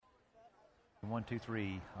1, 2,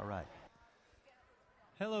 3. All right.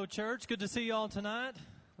 Hello, church. Good to see you all tonight.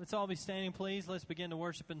 Let's all be standing, please. Let's begin to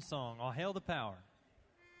worship in song. All hail the power.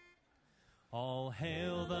 All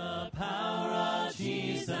hail the power of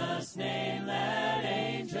Jesus' name. Let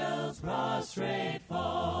angels prostrate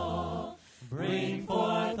fall. Bring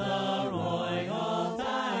forth the royal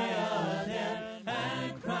diadem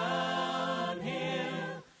and crown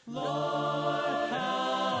him Lord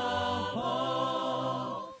of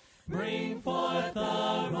all. Bring forth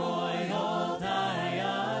the royal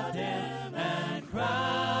diadem and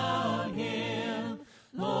crown him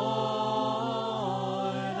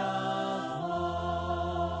Lord of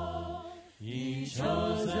all. Ye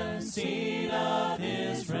chosen seed of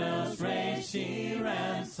Israel's race, she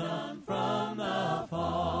ransomed from the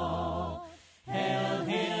fall. Hail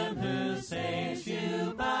him who saves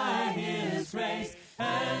you by his grace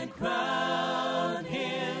and crown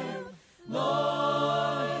him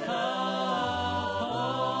Lord of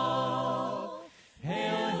all.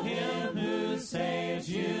 Hail him who saves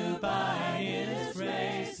you by his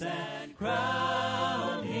grace and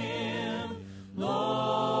crown him Lord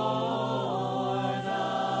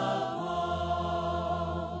of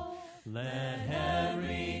all. Let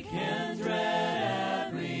every kindred,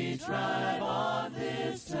 every tribe on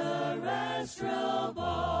this terrestrial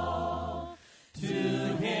ball to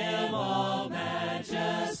him all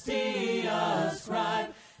majesty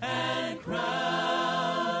ascribe and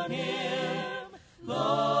crown him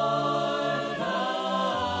Lord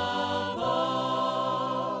of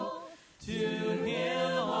all. To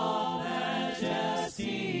him all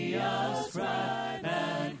majesty ascribe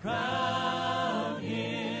and crown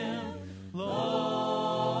him Lord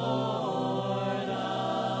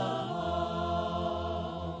of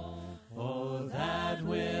all. Oh, that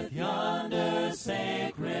with yonder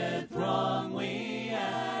sacred throng we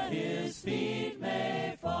at his feet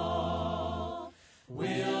may fall.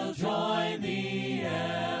 We'll join the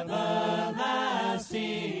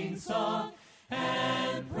everlasting song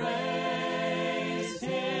and praise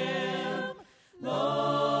him,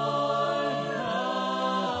 Lord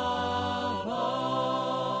of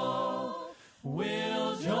all.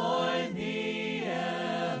 We'll join the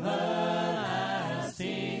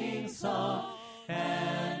everlasting song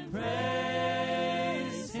and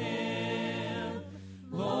praise him,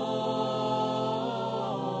 Lord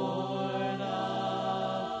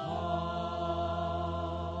of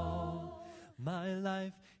all. My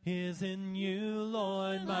life is in you,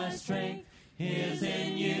 Lord, my strength is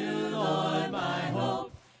in you, Lord, my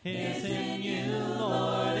hope is in you,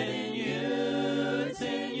 Lord, in you, it's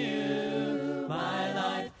in you. My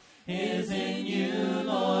life is in you,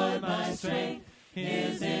 Lord, my strength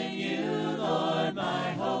is in you, Lord,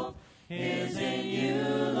 my hope is in you,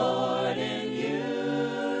 Lord, in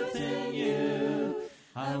you, it's in you.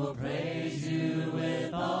 I will praise you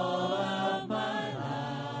with all of my life.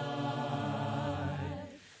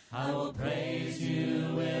 I will praise you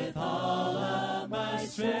with all of my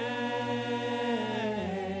strength,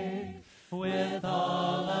 with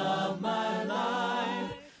all of my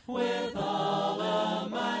life, with all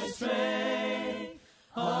of my strength.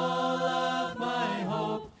 All of my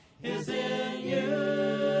hope is in you.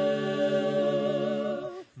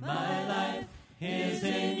 My life is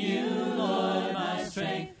in you, Lord, my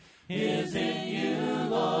strength is in you,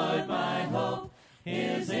 Lord, my hope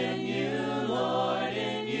is in you, Lord,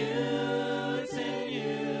 in you, it's in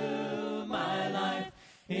you. My life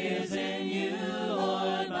is in you,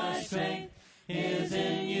 Lord, my strength is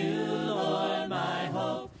in you, Lord, my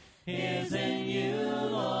hope is in you,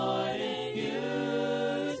 Lord, in you,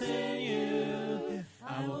 it's in you.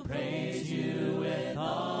 I will praise you with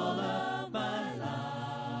all of my life.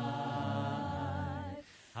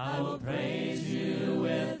 I will praise you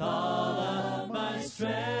with all of my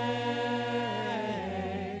strength,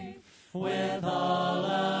 with all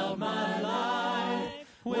of my life,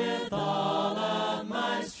 with all of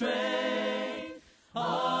my strength.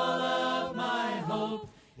 All of my hope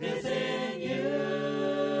is in you.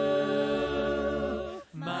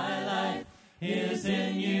 My life is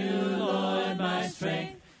in you, Lord, my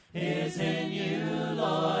strength is in you,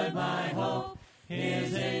 Lord, my hope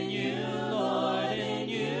is in you, Lord, in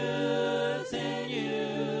you, it's in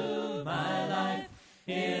you. My life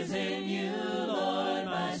is in you, Lord,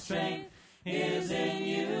 my strength is in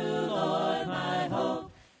you, Lord, my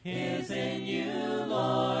hope is in you,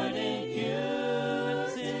 Lord, in you,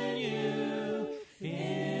 it's in you,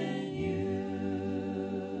 in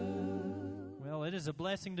you. Well, it is a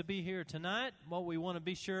blessing to be here tonight. What we want to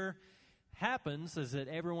be sure happens is that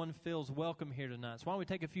everyone feels welcome here tonight. So why don't we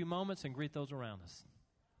take a few moments and greet those around us.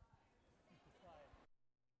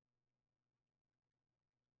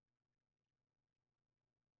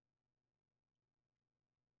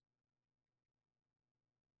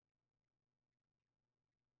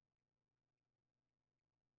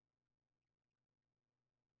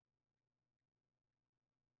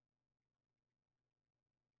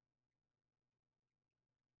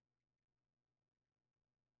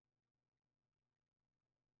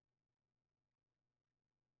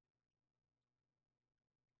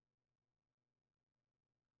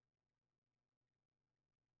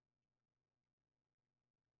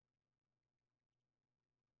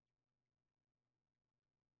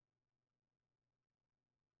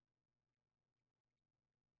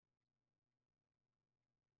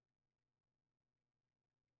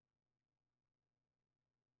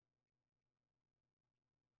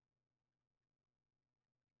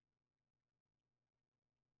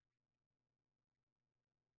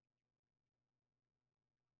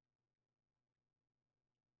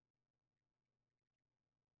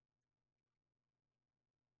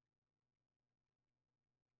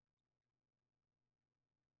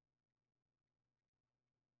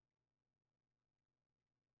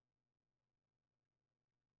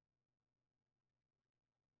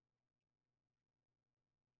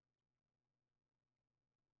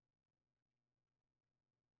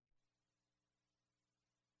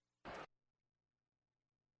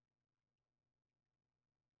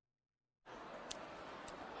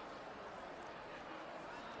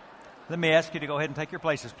 Let me ask you to go ahead and take your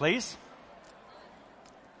places, please.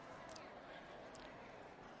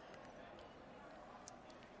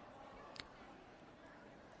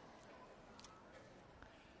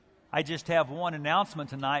 I just have one announcement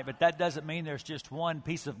tonight, but that doesn't mean there's just one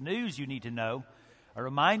piece of news you need to know. I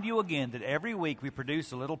remind you again that every week we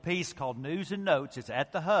produce a little piece called News and Notes. It's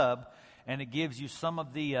at the Hub, and it gives you some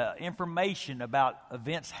of the information about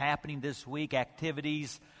events happening this week,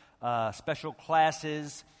 activities, special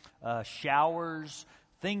classes, showers,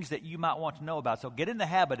 things that you might want to know about. So get in the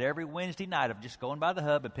habit every Wednesday night of just going by the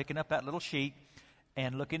Hub and picking up that little sheet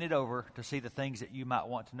and looking it over to see the things that you might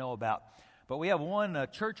want to know about. But we have one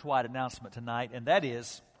church-wide announcement tonight, and that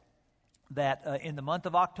is that in the month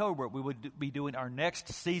of October, we would be doing our next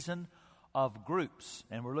season of groups.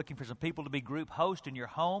 And we're looking for some people to be group host in your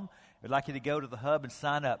home. We'd like you to go to the Hub and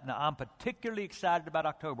sign up. Now, I'm particularly excited about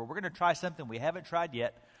October. We're going to try something we haven't tried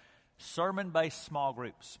yet, sermon-based small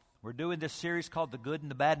groups. We're doing this series called The Good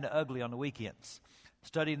and the Bad and the Ugly on the weekends,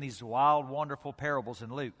 studying these wild, wonderful parables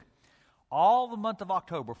in Luke. All the month of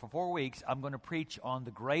October, for 4 weeks, I'm going to preach on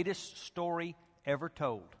the greatest story ever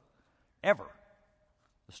told. Ever.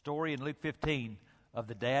 The story in Luke 15 of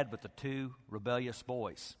the dad with the two rebellious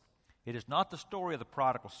boys. It is not the story of the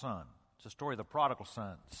prodigal son. It's the story of the prodigal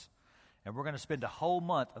sons. And we're going to spend a whole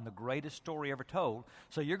month on the greatest story ever told.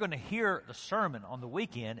 So you're going to hear the sermon on the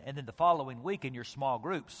weekend, and then the following week in your small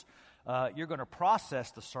groups, you're going to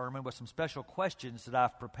process the sermon with some special questions that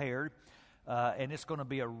I've prepared. And it's going to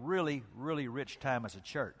be a really, really rich time as a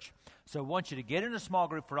church. So I want you to get in a small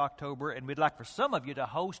group for October, and we'd like for some of you to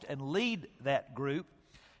host and lead that group.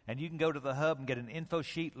 And you can go to the Hub and get an info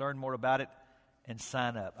sheet, learn more about it, and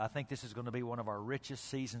sign up. I think this is going to be one of our richest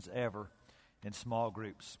seasons ever in small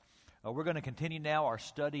groups. We're going to continue now our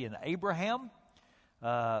study in Abraham.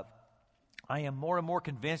 I am more and more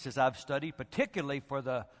convinced as I've studied, particularly for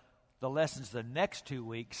the lessons the next 2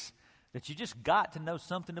 weeks, that you just got to know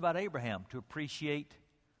something about Abraham to appreciate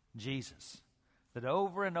Jesus. That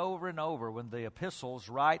over and over and over, when the epistles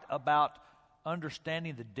write about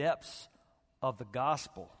understanding the depths of the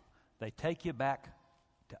gospel, they take you back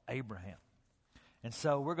to Abraham. And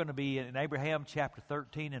so we're going to be in Abraham chapter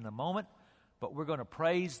 13 in a moment, but we're going to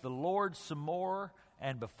praise the Lord some more.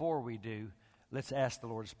 And before we do, let's ask the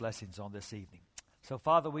Lord's blessings on this evening. So,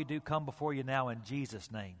 Father, we do come before you now in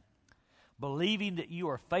Jesus' name, believing that you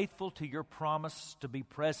are faithful to your promise to be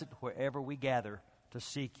present wherever we gather to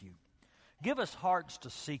seek you. Give us hearts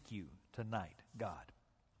to seek you tonight, God.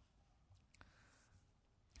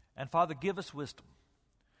 And Father, give us wisdom.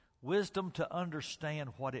 Wisdom to understand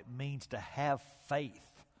what it means to have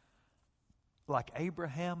faith like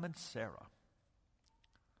Abraham and Sarah.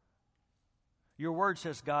 Your word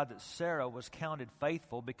says, God, that Sarah was counted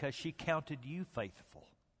faithful because she counted you faithful.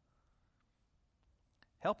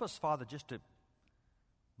 Help us, Father, just to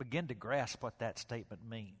begin to grasp what that statement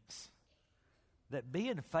means. That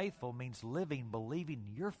being faithful means living, believing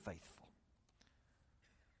you're faithful.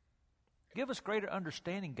 Give us greater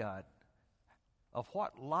understanding, God, of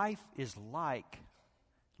what life is like,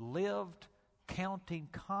 lived, counting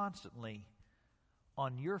constantly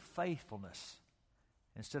on your faithfulness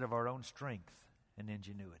instead of our own strength and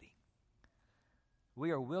ingenuity.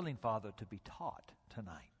 We are willing, Father, to be taught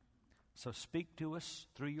tonight. So speak to us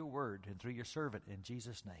through your word and through your servant in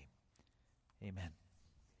Jesus' name. Amen.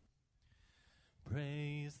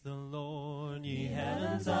 Praise the Lord, ye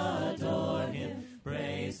heavens adore him.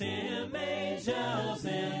 Praise him, angels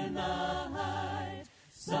in the height.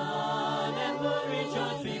 Sun and moon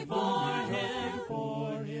rejoice before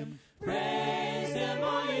him. Praise him,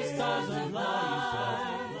 all ye stars of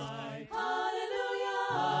light.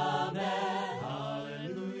 Hallelujah, amen.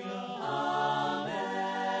 Hallelujah, amen.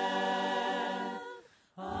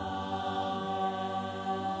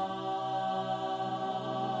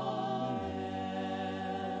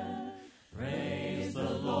 Amen. Praise the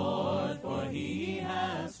Lord, for he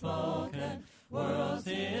has spoken. Worlds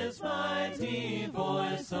his mighty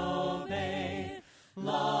voice obey.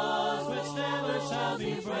 Laws which never shall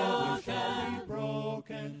be broken.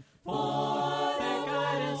 For their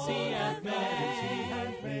guidance he hath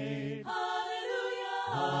made.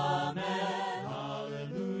 Hallelujah, amen.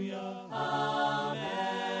 Hallelujah, amen.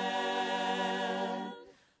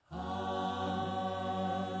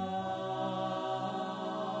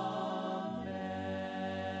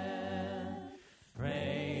 Amen.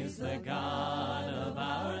 Praise the God of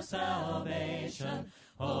our salvation.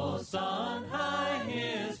 Hosts on high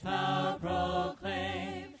his power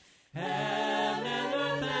proclaim.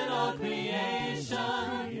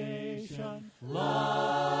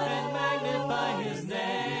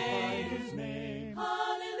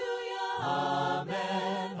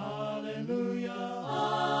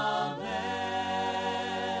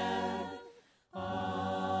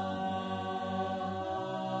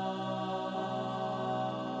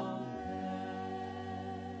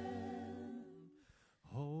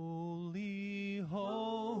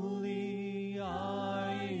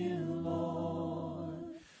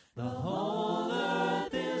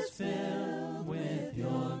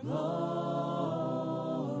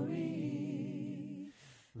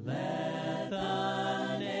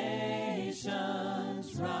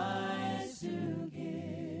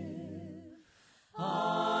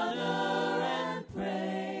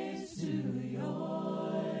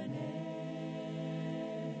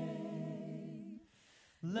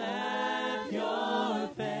 your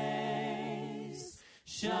face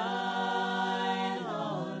shine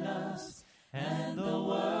on us, and the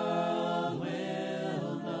world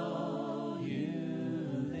will know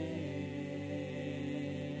you live.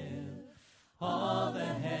 All the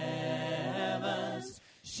heavens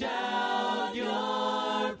shout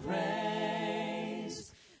your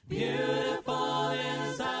praise. Beautiful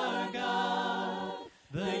is our God.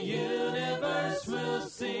 The universe will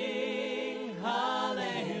sing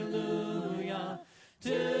hallelujah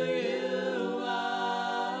to you,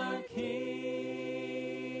 our King.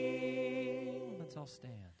 Let's all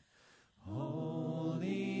stand.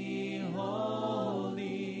 Holy,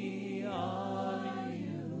 holy are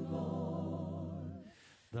you, Lord.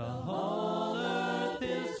 The whole earth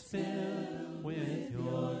is filled with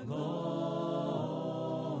your glory.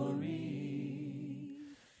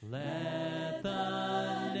 Let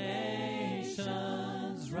the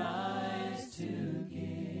nations rise to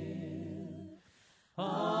give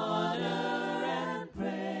honor and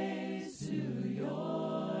praise to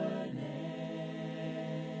your name.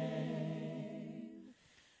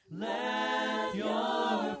 Let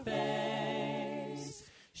your face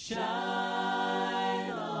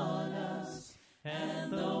shine on us,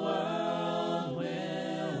 and the world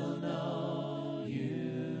will know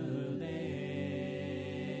you live.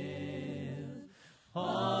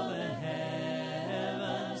 All the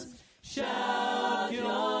heavens shout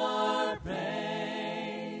your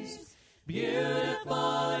praise.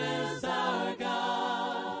 Beautiful is our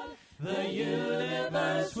God. The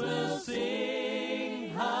universe will sing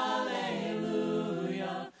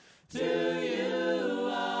hallelujah to you,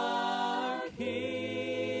 our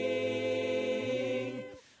King.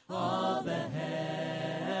 All the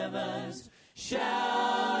heavens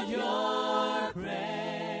shout your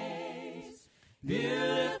praise.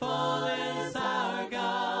 Beautiful is our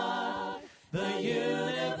God. The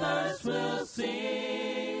universe will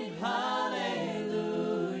sing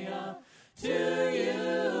hallelujah to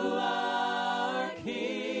you, our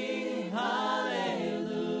King.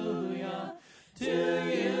 Hallelujah to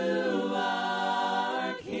you,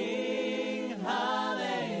 our King.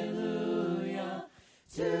 Hallelujah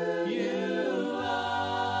to you,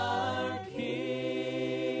 our King.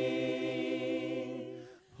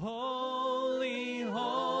 Holy,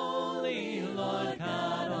 holy, Lord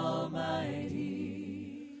God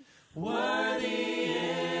Almighty. Worthy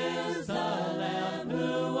is the Lamb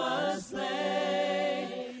who was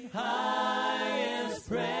slain. Highest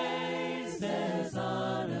praises,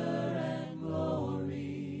 honor, and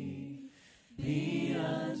glory be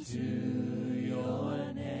unto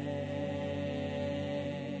your name.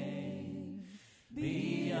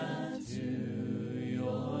 Be unto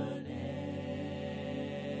your name.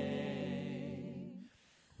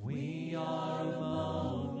 We are a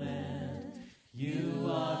moment, you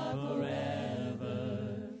are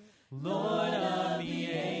forever. Lord of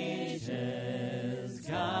the ages,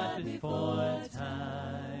 God before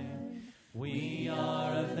time. We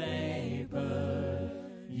are a vapor,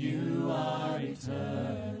 you are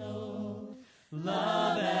eternal.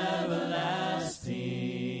 Love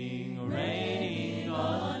everlasting, reigning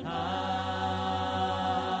on high.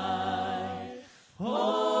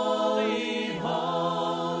 Holy,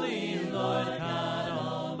 holy, Lord God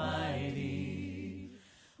Almighty.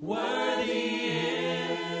 Worthy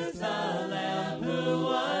is the Lamb who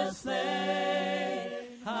was slain.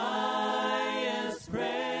 Highest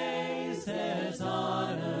praises,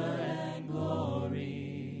 honor, and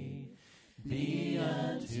glory be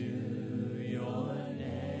unto your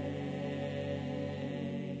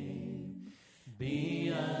name.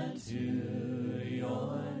 Be unto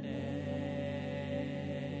your name.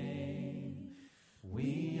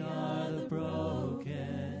 We are the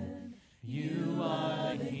broken, you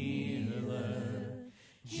are the healer.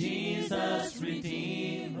 Jesus,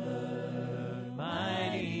 Redeemer,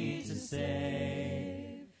 mighty to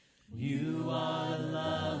save. You are the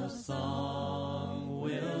love song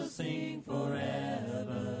we'll sing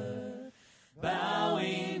forever.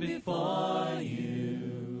 Bowing before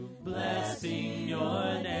you, blessing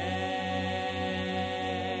your name.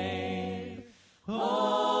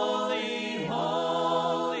 Holy,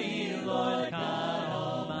 holy, Lord God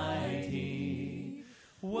Almighty.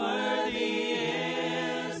 Worthy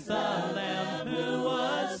is the Lamb who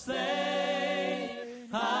was slain.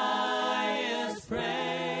 Highest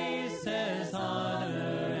praises,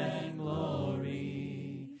 honor, and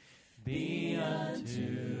glory be unto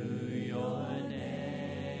your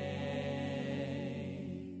name.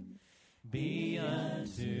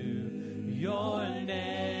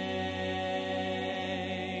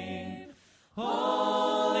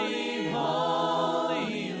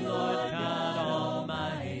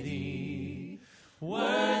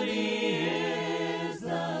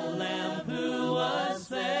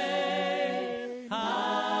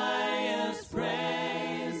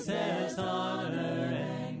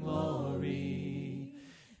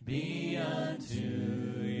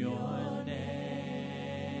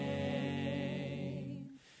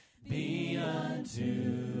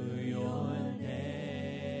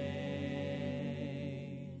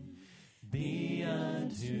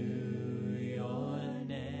 to your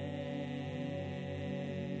name.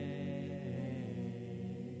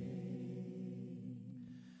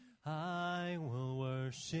 I will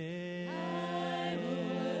worship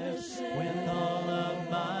with all of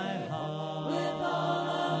my heart. With all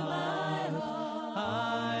of my heart.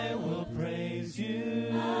 I will praise you.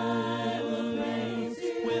 I will praise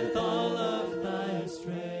you. With all of thy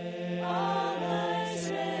strength. All thy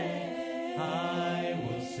strength. I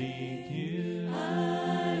will seek you.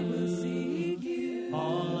 I will seek you.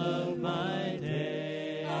 All of my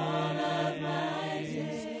days. All of my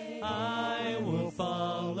days. I will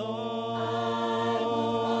follow.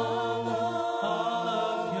 All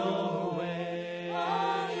of your ways.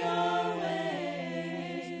 all your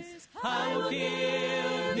ways. I will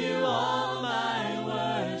give you all my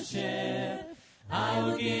worship. I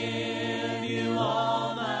will give you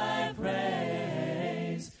all my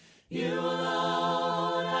praise. You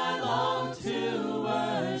alone I long to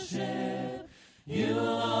worship. You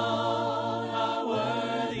alone are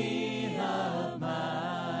worthy of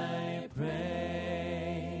my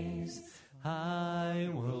praise. I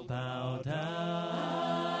will bow down.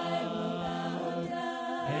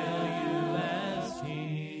 Hail you as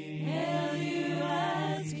King. Hail you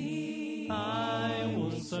as King. I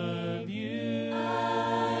will serve you.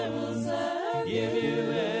 I will serve Give you.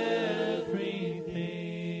 you everything.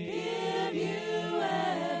 Give you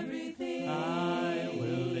everything. I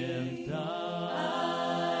will lift up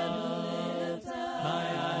I will lift up my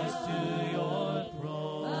eyes to your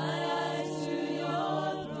throne. my eyes to your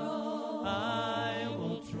throne. I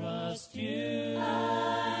will trust you.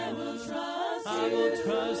 I will trust I you. will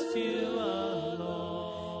trust you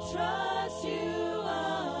alone. Trust you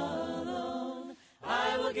alone.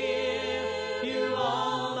 I will give you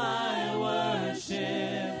all my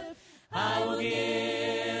worship. I will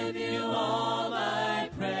give you all my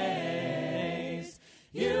praise.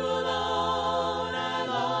 You alone I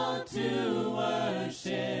long to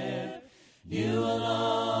worship. You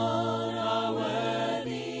alone are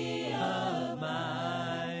worthy of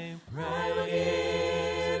my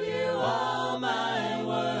praise. You all my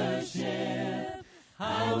worship.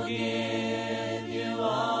 I will give you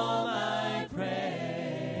all my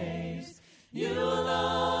praise. You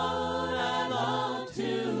alone I long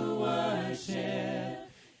to worship.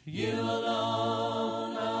 You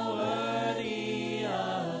alone are worthy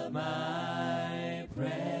of my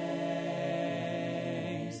praise.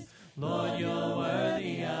 Lord, you're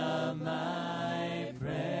worthy of my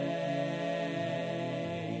praise.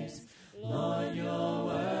 Lord, you're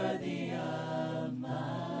worthy of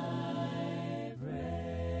my praise.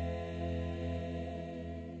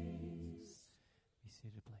 Be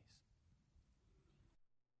seated, please.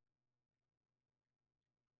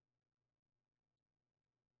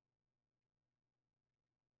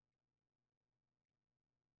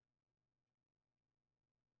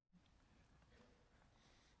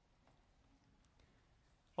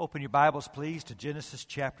 Open your Bibles, please, to Genesis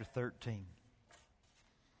chapter 13.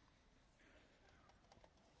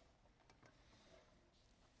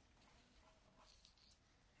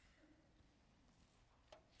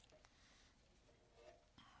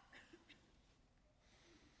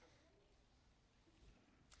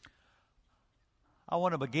 I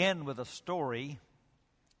want to begin with a story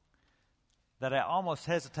that I almost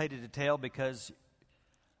hesitated to tell because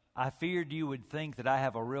I feared you would think that I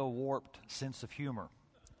have a real warped sense of humor.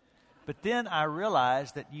 But then I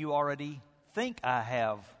realized that you already think I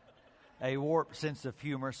have a warped sense of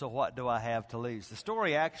humor, so what do I have to lose? The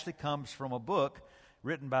story actually comes from a book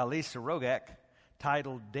written by Lisa Rogak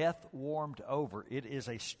titled Death Warmed Over. It is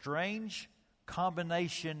a strange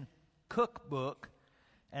combination cookbook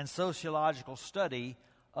and sociological study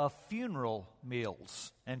of funeral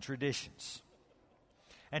meals and traditions.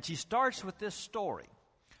 And she starts with this story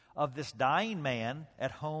of this dying man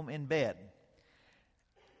at home in bed.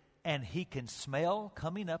 And he can smell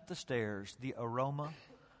coming up the stairs the aroma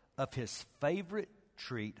of his favorite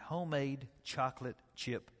treat, homemade chocolate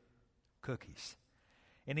chip cookies.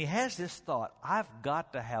 And he has this thought, I've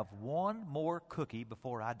got to have one more cookie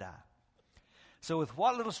before I die. So with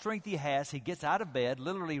what little strength he has, he gets out of bed,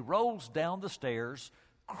 literally rolls down the stairs,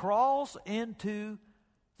 crawls into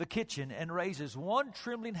the kitchen, and raises one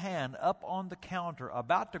trembling hand up on the counter,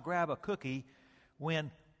 about to grab a cookie, when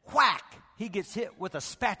whack, he gets hit with a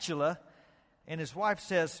spatula, and his wife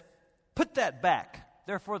says, "Put that back.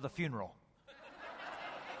 They're for the funeral."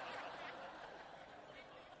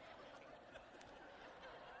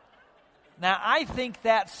 Now, I think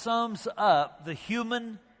that sums up the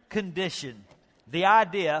human condition. The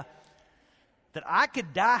idea that I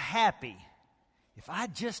could die happy if I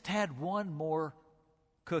just had one more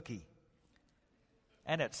cookie.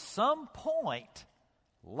 And at some point,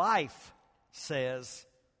 life says,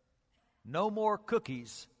 no more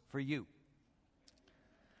cookies for you.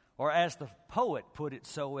 Or as the poet put it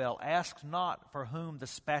so well, ask not for whom the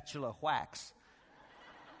spatula whacks.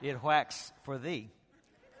 It whacks for thee.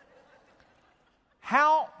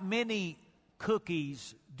 How many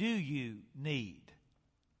cookies do you need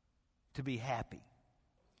to be happy?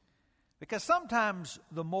 Because sometimes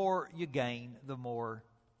the more you gain, the more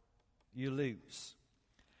you lose.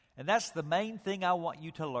 And that's the main thing I want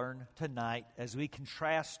you to learn tonight as we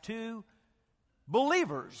contrast two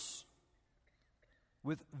believers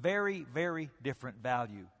with very, very different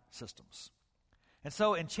value systems. And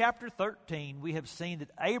so in chapter 13, we have seen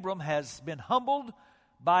that Abram has been humbled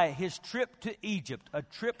by his trip to Egypt, a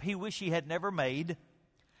trip he wished he had never made.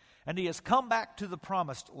 And he has come back to the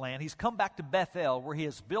promised land. He's come back to Bethel, where he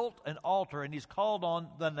has built an altar and he's called on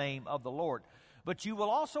the name of the Lord. But you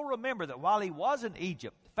will also remember that while he was in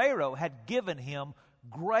Egypt, Pharaoh had given him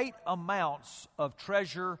great amounts of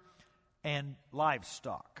treasure and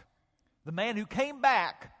livestock. The man who came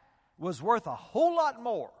back was worth a whole lot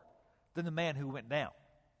more than the man who went down.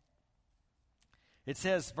 It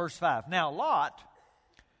says, verse 5, Now Lot,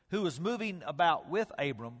 who was moving about with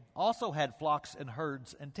Abram, also had flocks and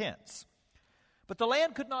herds and tents. But the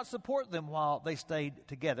land could not support them while they stayed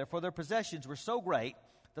together, for their possessions were so great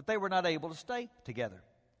that they were not able to stay together.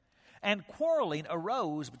 And quarreling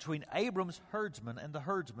arose between Abram's herdsmen and the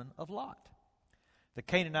herdsmen of Lot. The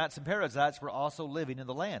Canaanites and Perizzites were also living in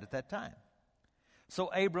the land at that time. So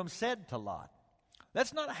Abram said to Lot,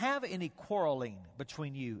 Let's not have any quarreling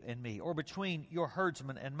between you and me, or between your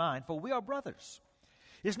herdsmen and mine, for we are brothers.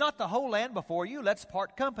 Is not the whole land before you? Let's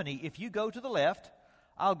part company. If you go to the left,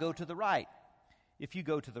 I'll go to the right. If you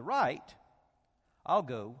go to the right, I'll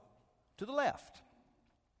go to the left.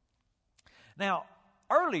 Now,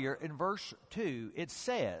 earlier in verse 2, it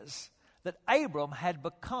says that Abram had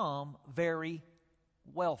become very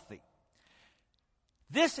wealthy.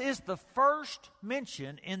 This is the first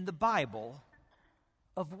mention in the Bible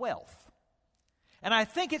of wealth. And I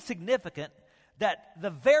think it's significant that the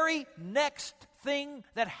very next thing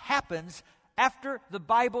that happens after the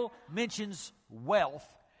Bible mentions wealth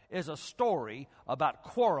is a story about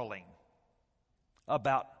quarreling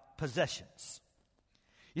about possessions.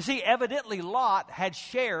 You see, evidently Lot had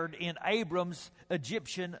shared in Abram's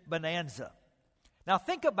Egyptian bonanza. Now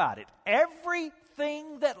think about it.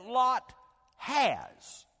 Everything that Lot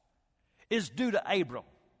has is due to Abram.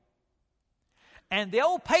 And the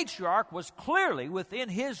old patriarch was clearly within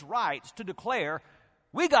his rights to declare,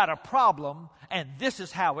 we got a problem, and this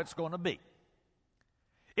is how it's going to be.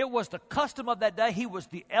 It was the custom of that day. He was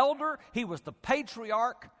the elder. He was the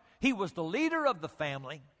patriarch. He was the leader of the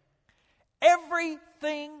family.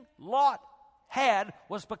 Everything Lot had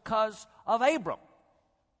was because of Abram.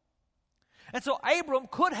 And so Abram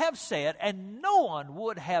could have said, and no one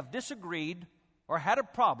would have disagreed or had a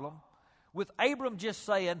problem with Abram just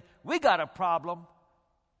saying, we got a problem,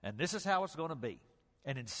 and this is how it's going to be.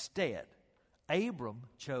 And instead, Abram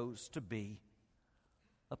chose to be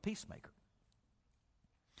a peacemaker.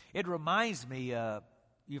 It reminds me,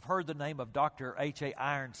 you've heard the name of Dr. H.A.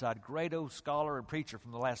 Ironside, great old scholar and preacher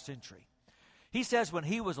from the last century. He says when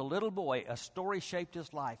he was a little boy, a story shaped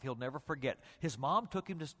his life he'll never forget. His mom took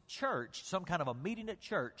him to church, some kind of a meeting at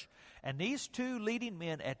church, and these two leading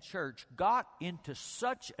men at church got into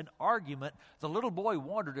such an argument, the little boy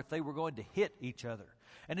wondered if they were going to hit each other.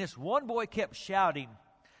 And this one boy kept shouting,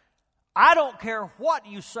 I don't care what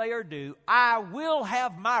you say or do, I will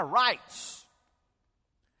have my rights.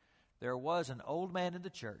 There was an old man in the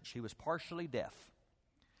church. He was partially deaf.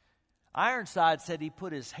 Ironside said he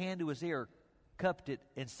put his hand to his ear, cupped it,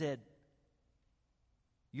 and said,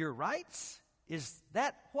 your rights? Is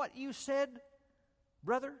that what you said,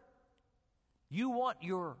 brother? You want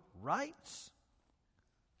your rights?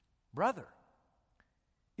 Brother,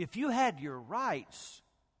 if you had your rights,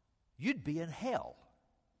 you'd be in hell.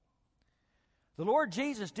 The Lord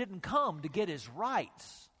Jesus didn't come to get his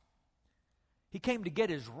rights. He came to get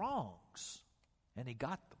his wrongs, and he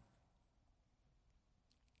got them.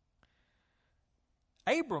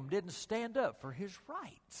 Abram didn't stand up for his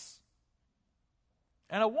rights.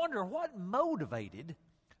 And I wonder what motivated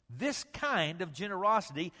this kind of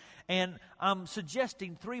generosity. And I'm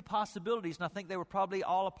suggesting three possibilities, and I think they were probably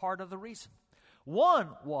all a part of the reason. One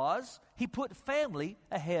was he put family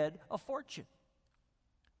ahead of fortune.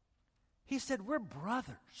 He said, we're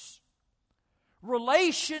brothers.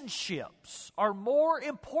 Relationships are more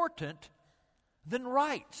important than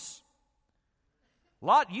rights.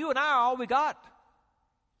 Lot, you and I are all we got.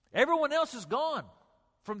 Everyone else is gone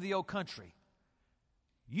from the old country.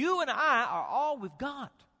 You and I are all we've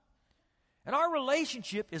got. And our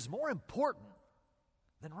relationship is more important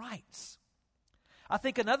than rights. I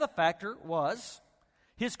think another factor was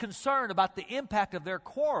his concern about the impact of their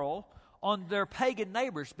quarrel on their pagan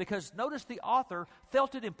neighbors, because notice the author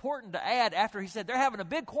felt it important to add after he said they're having a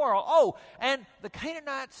big quarrel. Oh, and the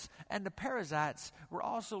Canaanites and the Perizzites were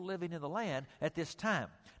also living in the land at this time.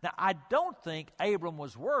 Now, I don't think Abram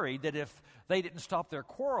was worried that if they didn't stop their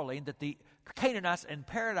quarreling, that the Canaanites and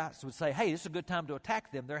Perizzites would say, hey, this is a good time to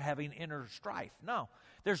attack them. They're having inner strife. No.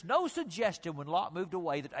 There's no suggestion when Lot moved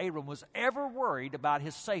away that Abram was ever worried about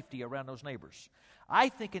his safety around those neighbors. I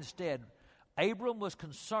think instead, Abram was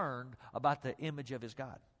concerned about the image of his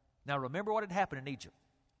God. Now remember what had happened in Egypt.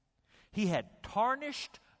 He had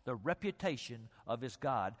tarnished the reputation of his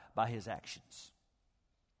God by his actions.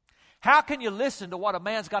 How can you listen to what a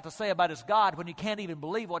man's got to say about his God when you can't even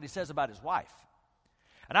believe what he says about his wife?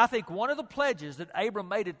 And I think one of the pledges that Abram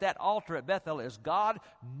made at that altar at Bethel is, God,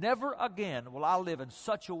 never again will I live in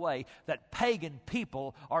such a way that pagan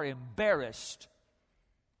people are embarrassed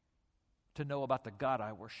to know about the God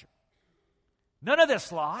I worship. None of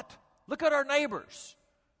this, Lot. Look at our neighbors.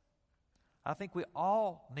 I think we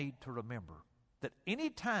all need to remember that any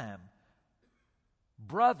time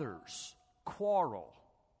brothers quarrel,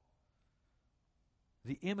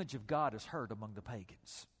 the image of God is heard among the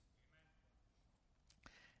pagans.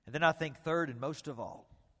 And then I think third and most of all,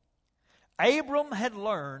 Abram had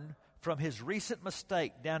learned from his recent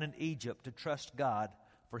mistake down in Egypt to trust God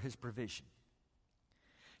for his provision.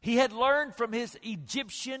 He had learned from his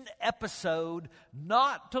Egyptian episode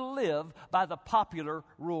not to live by the popular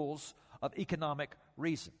rules of economic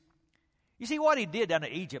reason. You see, what he did down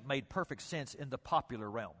in Egypt made perfect sense in the popular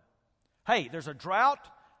realm. Hey, there's a drought.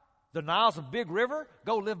 The Nile's a big river.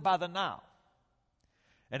 Go live by the Nile.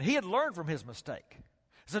 And he had learned from his mistake.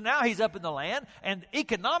 So now he's up in the land, and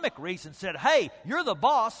economic reason said, hey, you're the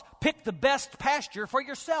boss. Pick the best pasture for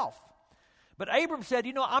yourself. But Abram said,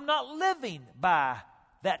 I'm not living by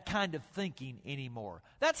that kind of thinking anymore.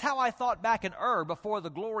 That's how I thought back in Ur before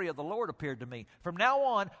the glory of the Lord appeared to me. From now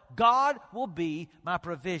on, God will be my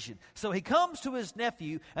provision. So he comes to his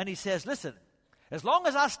nephew and he says, listen, as long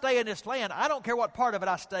as I stay in this land, I don't care what part of it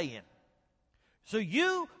I stay in. So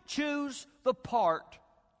you choose the part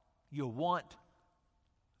you want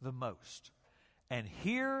the most. And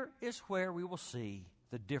here is where we will see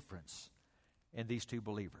the difference in these two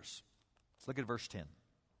believers. Let's look at verse 10.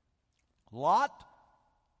 Lot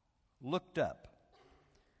looked up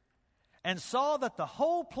and saw that the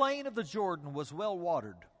whole plain of the Jordan was well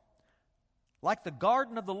watered, like the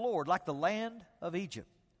garden of the Lord, like the land of Egypt,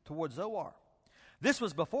 toward Zoar. This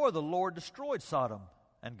was before the Lord destroyed Sodom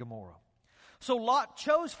and Gomorrah. So Lot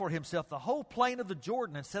chose for himself the whole plain of the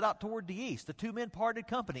Jordan and set out toward the east. The two men parted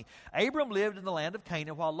company. Abram lived in the land of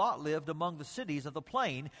Canaan, while Lot lived among the cities of the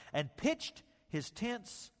plain and pitched his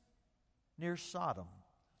tents near Sodom.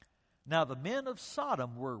 Now the men of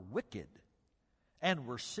Sodom were wicked and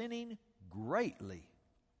were sinning greatly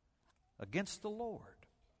against the Lord.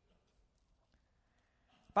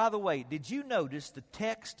 By the way, did you notice the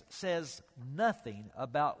text says nothing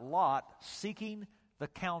about Lot seeking the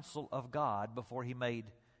counsel of God before he made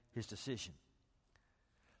his decision?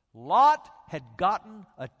 Lot had gotten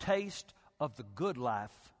a taste of the good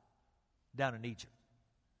life down in Egypt.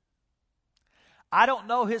 I don't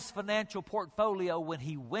know his financial portfolio when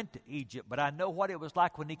he went to Egypt, but I know what it was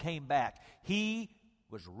like when he came back. He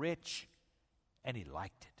was rich and he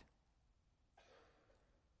liked it.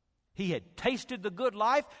 He had tasted the good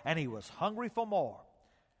life and he was hungry for more.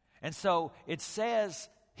 And so it says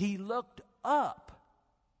he looked up.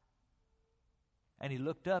 And he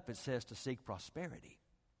looked up, it says, to seek prosperity.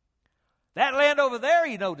 That land over there,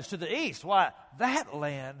 you notice, to the east, why, that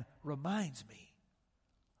land reminds me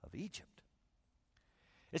of Egypt.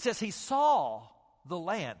 It says he saw the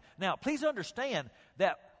land. Now, please understand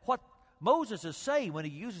that what Moses is saying when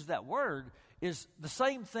he uses that word is the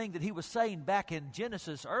same thing that he was saying back in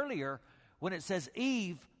Genesis earlier when it says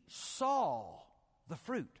Eve saw the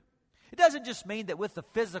fruit. It doesn't just mean that with the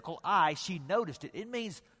physical eye she noticed it. It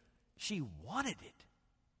means she wanted it.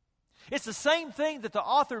 It's the same thing that the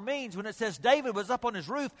author means when it says David was up on his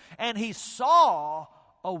roof and he saw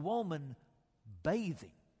a woman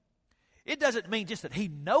bathing. It doesn't mean just that he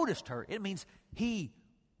noticed her. It means he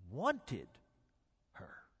wanted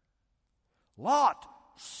her. Lot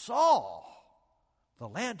saw the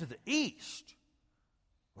land to the east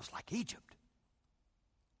was like Egypt.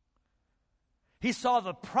 He saw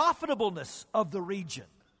the profitableness of the region,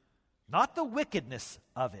 not the wickedness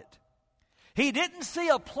of it. He didn't see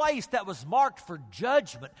a place that was marked for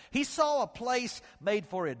judgment. He saw a place made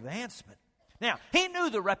for advancement. Now, he knew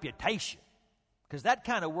the reputation, because that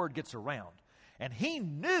kind of word gets around. And he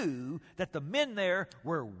knew that the men there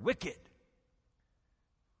were wicked.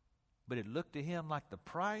 But it looked to him like the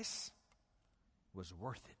price was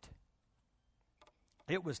worth it.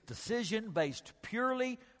 It was decision based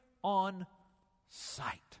purely on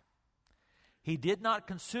sight. He did not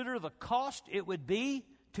consider the cost it would be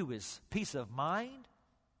to his peace of mind.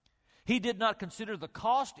 He did not consider the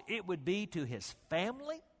cost it would be to his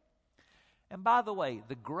family. And by the way,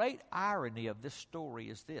 the great irony of this story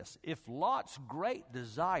is this. If Lot's great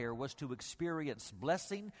desire was to experience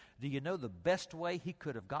blessing, do you know the best way he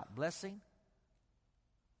could have got blessing?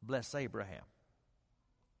 Bless Abraham.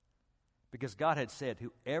 Because God had said,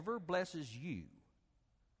 whoever blesses you,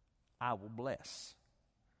 I will bless.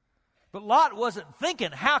 But Lot wasn't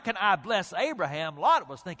thinking, how can I bless Abraham? Lot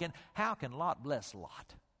was thinking, how can Lot bless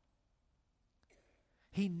Lot?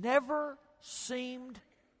 He never seemed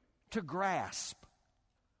to grasp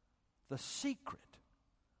the secret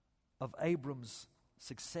of Abram's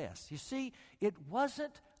success. You see, it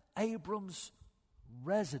wasn't Abram's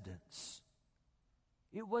residence.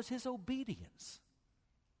 It was his obedience.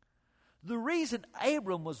 The reason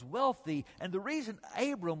Abram was wealthy and the reason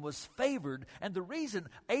Abram was favored and the reason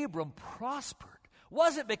Abram prospered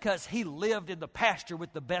wasn't because he lived in the pasture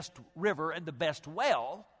with the best river and the best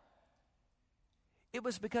well. It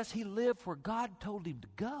was because he lived where God told him to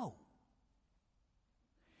go.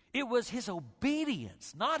 It was his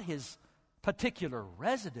obedience, not his particular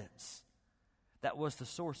residence, that was the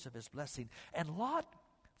source of his blessing. And Lot,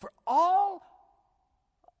 for all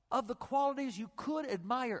of the qualities you could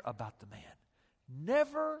admire about the man,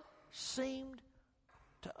 never seemed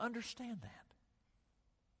to understand that.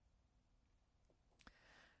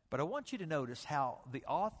 But I want you to notice how the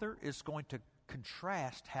author is going to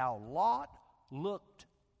contrast how Lot looked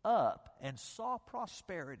up and saw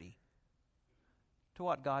prosperity to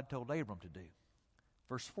what God told Abram to do.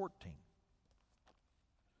 Verse 14.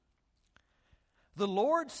 The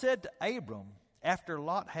Lord said to Abram, after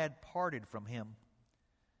Lot had parted from him,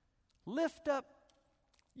 lift up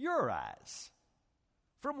your eyes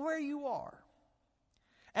from where you are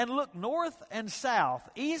and look north and south,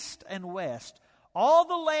 east and west. All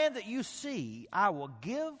the land that you see, I will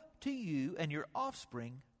give to you and your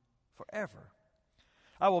offspring forever.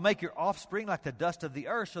 I will make your offspring like the dust of the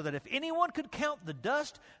earth, so that if anyone could count the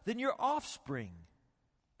dust, then your offspring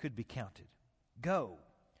could be counted. Go,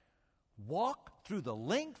 walk through the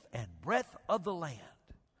length and breadth of the land,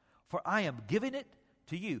 for I am giving it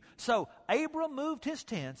to you. So Abram moved his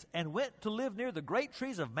tents and went to live near the great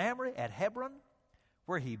trees of Mamre at Hebron,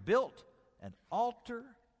 where he built an altar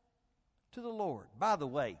to the Lord. By the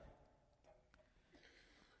way,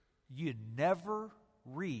 you never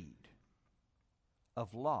read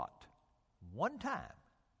of Lot one time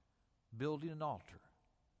building an altar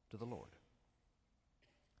to the Lord.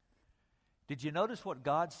 Did you notice what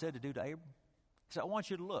God said to do to Abram? He said, I want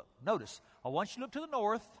you to look. Notice, I want you to look to the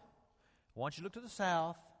north. I want you to look to the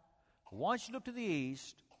south. I want you to look to the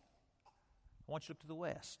east. I want you to look to the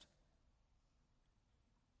west.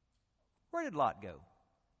 Where did Lot go?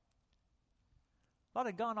 Lot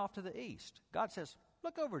had gone off to the east. God says,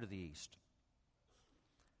 look over to the east.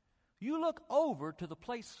 You look over to the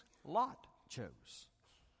place Lot chose.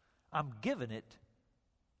 I'm giving it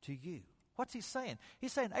to you. What's he saying?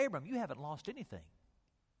 He's saying, Abram, you haven't lost anything.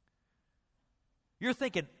 You're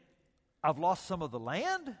thinking, I've lost some of the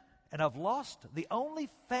land and I've lost the only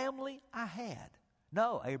family I had.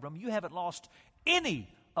 No, Abram, you haven't lost any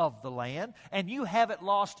of the land and you haven't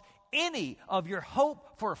lost any of your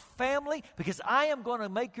hope for a family, because I am going to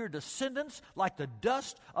make your descendants like the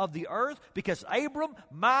dust of the earth, because Abram,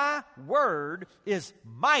 my word is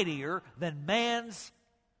mightier than man's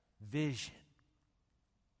vision.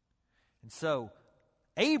 And so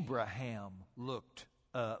Abraham looked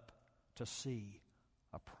up to see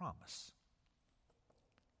a promise.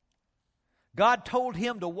 God told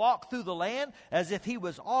him to walk through the land as if he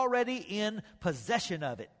was already in possession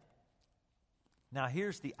of it. Now,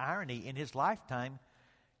 here's the irony. In his lifetime,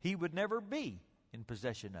 he would never be in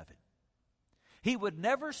possession of it. He would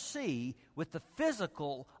never see with the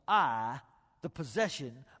physical eye the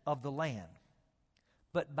possession of the land.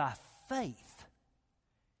 But by faith,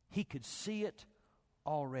 he could see it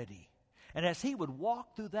already. And as he would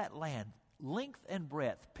walk through that land, length and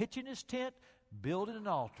breadth, pitching his tent, building an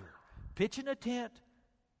altar, pitching a tent,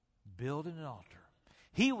 building an altar,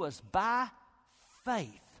 he was by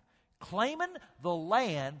faith claiming the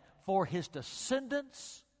land for his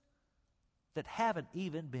descendants that haven't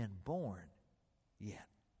even been born yet.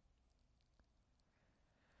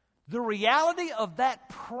 The reality of that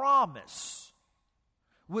promise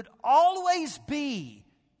would always be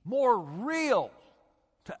more real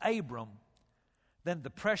to Abram than the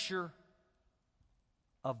pressure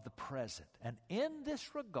of the present. And in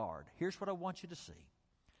this regard, here's what I want you to see.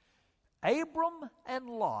 Abram and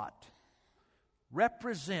Lot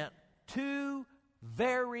represent two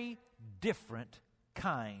very different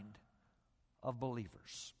kind of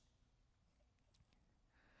believers.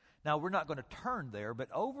 Now, we're not going to turn there, but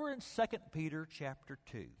over in 2 Peter chapter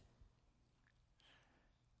 2,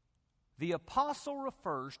 the apostle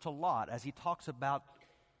refers to Lot as he talks about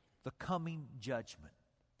the coming judgment.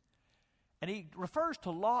 And he refers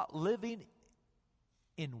to Lot living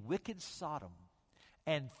in wicked Sodom.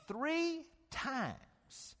 And 3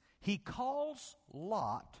 times he calls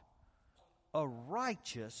Lot a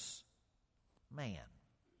righteous man.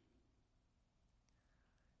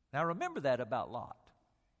 Now remember that about Lot.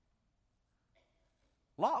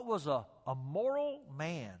 Lot was a moral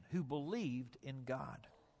man who believed in God.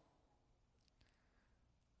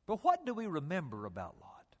 But what do we remember about Lot?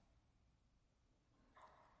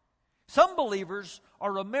 Some believers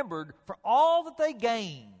are remembered for all that they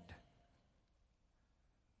gained,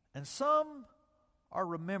 and some are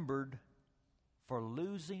remembered for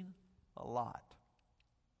losing a lot.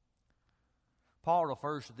 Paul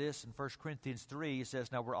refers to this in 1 Corinthians 3. He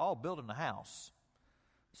says, now we're all building a house.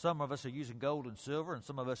 Some of us are using gold and silver, and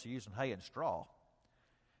some of us are using hay and straw.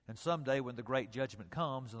 And someday when the great judgment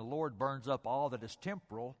comes and the Lord burns up all that is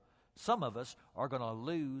temporal, some of us are going to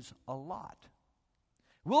lose a lot.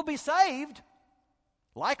 We'll be saved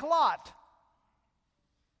like Lot,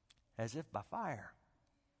 as if by fire.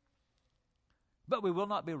 But we will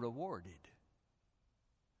not be rewarded.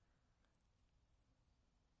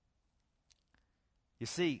 You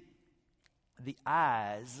see, the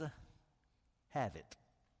eyes have it.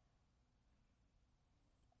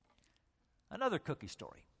 Another cookie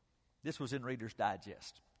story. This was in Reader's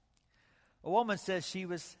Digest. A woman says she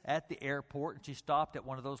was at the airport and she stopped at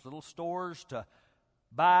one of those little stores to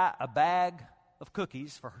buy a bag of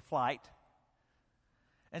cookies for her flight.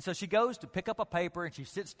 And so she goes to pick up a paper and she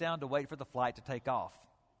sits down to wait for the flight to take off.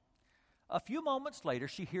 A few moments later,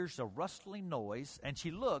 she hears a rustling noise and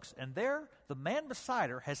she looks, and there the man beside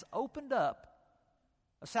her has opened up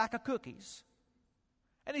a sack of cookies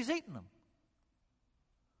and he's eating them.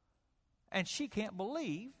 And she can't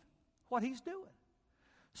believe what he's doing.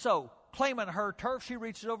 So, claiming her turf, she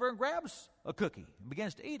reaches over and grabs a cookie and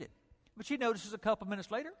begins to eat it. But she notices a couple minutes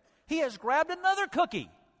later, he has grabbed another cookie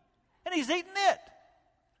and he's eating it.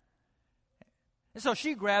 And so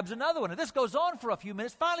she grabs another one, and this goes on for a few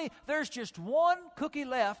minutes. Finally, there's just one cookie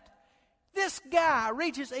left. This guy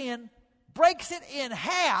reaches in, breaks it in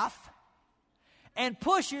half, and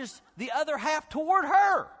pushes the other half toward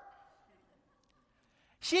her.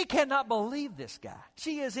 She cannot believe this guy.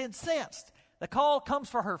 She is incensed. The call comes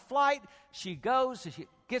for her flight. She goes, she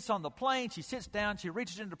gets on the plane, she sits down, she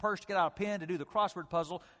reaches into her purse to get out a pen to do the crossword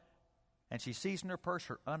puzzle, and she sees in her purse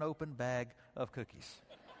her unopened bag of cookies.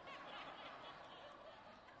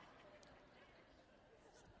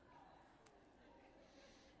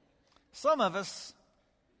 Some of us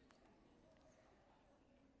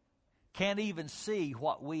can't even see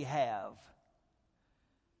what we have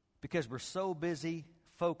because we're so busy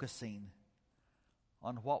focusing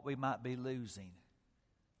on what we might be losing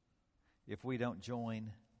if we don't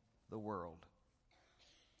join the world.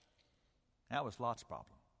 That was Lot's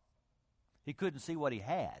problem. He couldn't see what he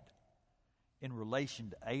had in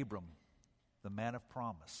relation to Abram, the man of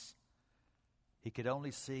promise. He could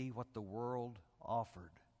only see what the world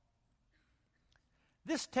offered.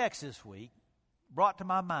 This text this week brought to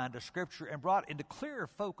my mind a scripture and brought into clearer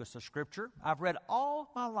focus a scripture I've read all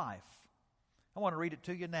my life. I want to read it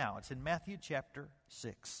to you now. It's in Matthew chapter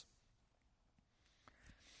 6.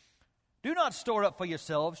 Do not store up for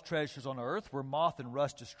yourselves treasures on earth where moth and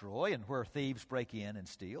rust destroy and where thieves break in and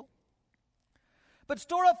steal. But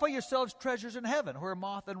store up for yourselves treasures in heaven where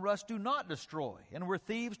moth and rust do not destroy and where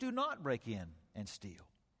thieves do not break in and steal.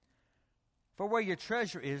 For where your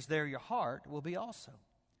treasure is, there your heart will be also.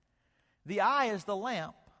 The eye is the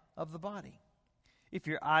lamp of the body. If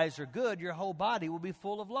your eyes are good, your whole body will be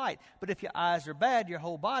full of light. But if your eyes are bad, your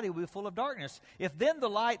whole body will be full of darkness. If then the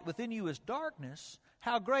light within you is darkness,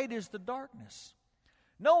 how great is the darkness?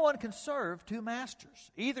 No one can serve two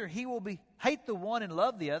masters. Either he will hate the one and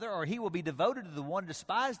love the other, or he will be devoted to the one and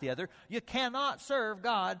despise the other. You cannot serve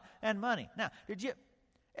God and money. Now, did you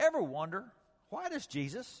ever wonder, why does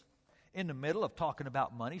Jesus, in the middle of talking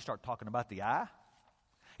about money, start talking about the eye?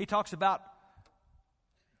 He talks about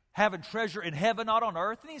having treasure in heaven, not on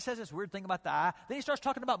earth. And he says this weird thing about the eye. Then he starts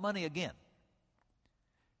talking about money again.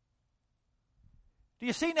 Do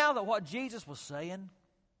you see now that what Jesus was saying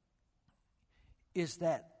is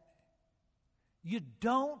that you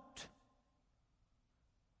don't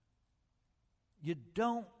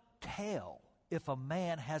tell if a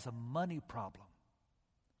man has a money problem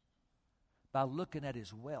by looking at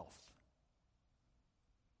his wealth,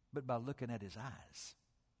 but by looking at his eyes.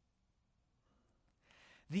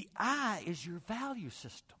 The eye is your value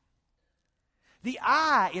system. The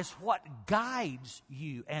eye is what guides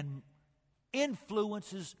you and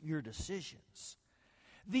influences your decisions.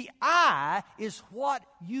 The eye is what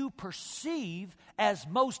you perceive as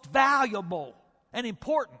most valuable and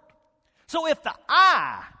important. So if the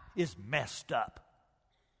eye is messed up,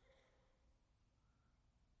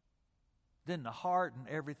 then the heart and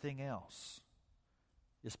everything else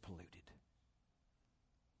is polluted.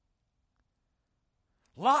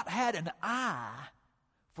 Lot had an eye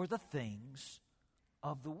for the things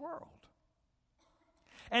of the world.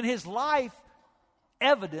 And his life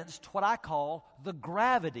evidenced what I call the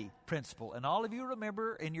gravity principle. And all of you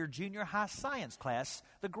remember in your junior high science class,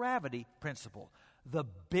 the gravity principle. The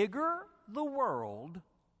bigger the world,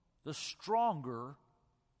 the stronger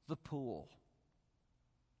the pull.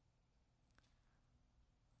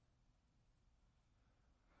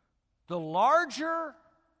 The larger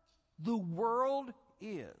the world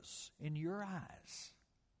is in your eyes,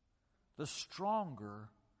 the stronger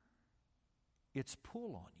its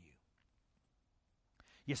pull on you.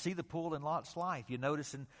 You see the pull in Lot's life. You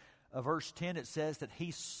notice in verse 10 it says that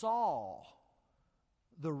he saw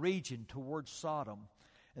the region towards Sodom.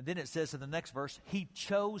 And then it says in the next verse, he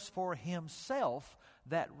chose for himself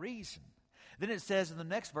that reason. Then it says in the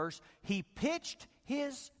next verse, he pitched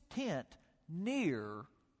his tent near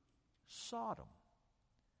Sodom.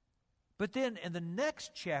 But then in the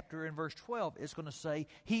next chapter, in verse 12, it's going to say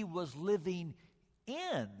he was living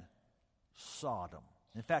in Sodom.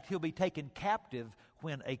 In fact, he'll be taken captive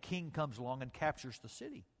when a king comes along and captures the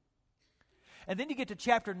city. And then you get to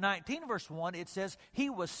chapter 19, verse 1, it says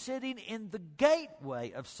he was sitting in the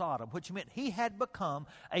gateway of Sodom, which meant he had become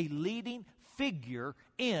a leading figure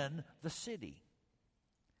in the city.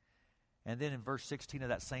 And then in verse 16 of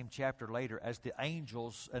that same chapter later, as the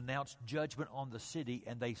angels announce judgment on the city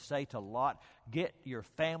and they say to Lot, get your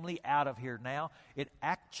family out of here now, it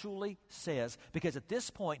actually says, because at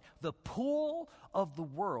this point, the pull of the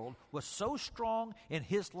world was so strong in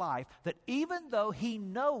his life that even though he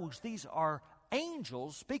knows these are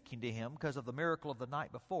angels speaking to him because of the miracle of the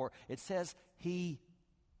night before, it says he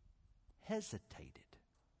hesitated.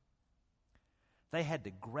 They had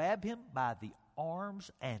to grab him by the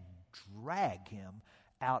arms and drag him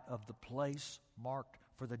out of the place marked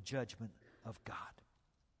for the judgment of God.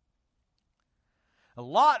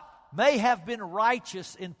 Lot may have been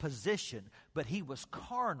righteous in position, but he was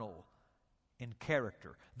carnal in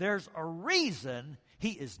character. There's a reason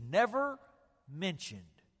he is never mentioned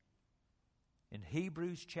in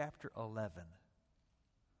Hebrews chapter 11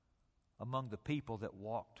 among the people that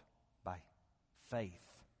walked by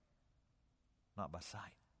faith, not by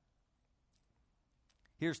sight.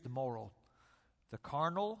 Here's the moral. The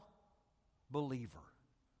carnal believer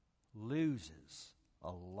loses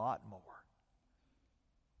a lot more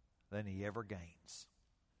than he ever gains.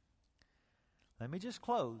 Let me just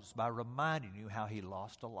close by reminding you how he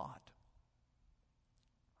lost a lot.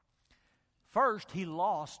 First, he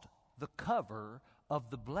lost the cover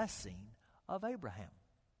of the blessing of Abraham.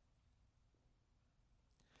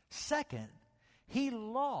 Second, he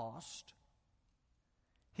lost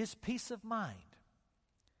his peace of mind.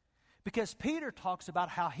 Because Peter talks about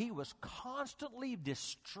how he was constantly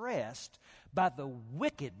distressed by the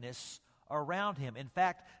wickedness around him. In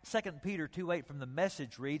fact, 2 Peter 2:8 from the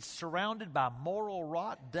Message reads, surrounded by moral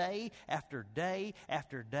rot day after day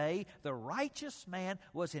after day, the righteous man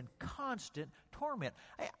was in constant torment.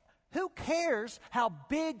 Who cares how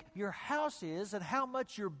big your house is and how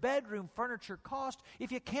much your bedroom furniture costs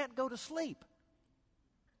if you can't go to sleep?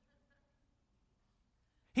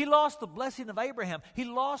 He lost the blessing of Abraham. He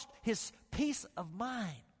lost his peace of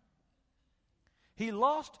mind. He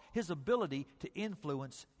lost his ability to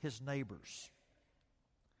influence his neighbors.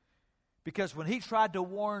 Because when he tried to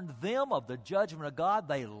warn them of the judgment of God,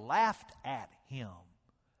 they laughed at him.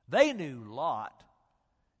 They knew Lot,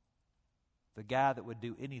 the guy that would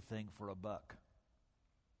do anything for a buck.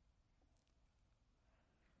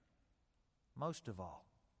 Most of all,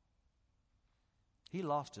 he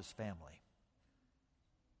lost his family.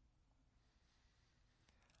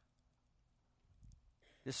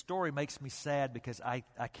 This story makes me sad because I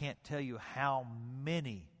can't tell you how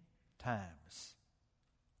many times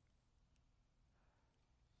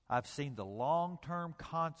I've seen the long-term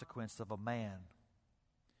consequence of a man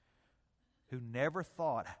who never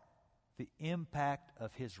thought the impact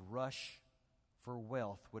of his rush for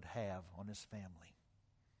wealth would have on his family.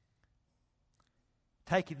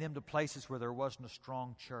 Taking them to places where there wasn't a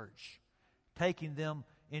strong church. Taking them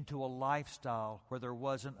into a lifestyle where there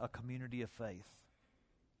wasn't a community of faith.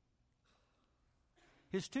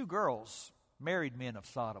 His 2 girls married men of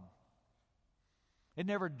Sodom. It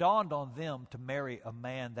never dawned on them to marry a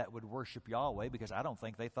man that would worship Yahweh, because I don't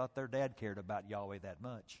think they thought their dad cared about Yahweh that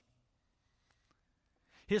much.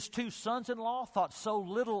 His 2 sons-in-law thought so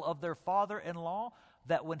little of their father-in-law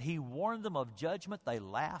that when he warned them of judgment, they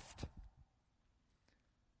laughed.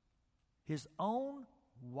 His own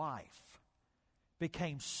wife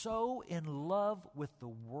became so in love with the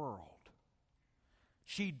world,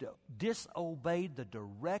 she disobeyed the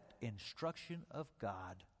direct instruction of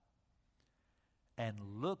God and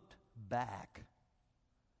looked back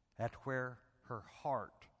at where her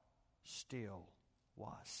heart still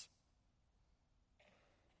was.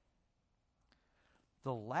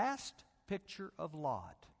 The last picture of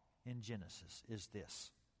Lot in Genesis is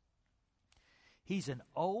this. He's an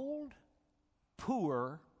old,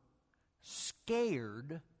 poor,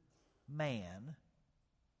 scared man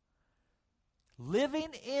living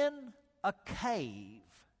in a cave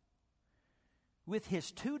with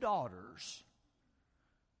his 2 daughters,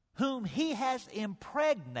 whom he has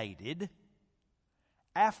impregnated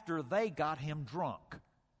after they got him drunk.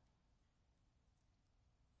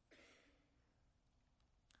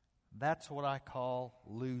 That's what I call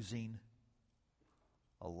losing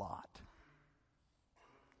a lot.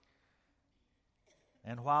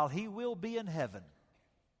 And while he will be in heaven,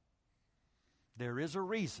 there is a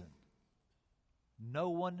reason no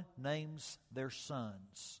one names their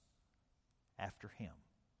sons after him.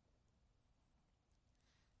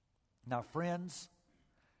 Now, friends,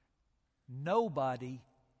 nobody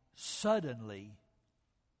suddenly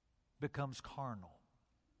becomes carnal.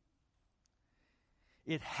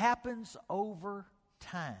 It happens over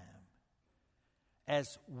time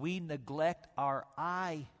as we neglect our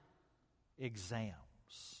eye exams.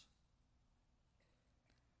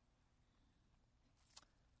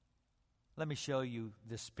 Let me show you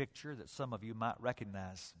this picture that some of you might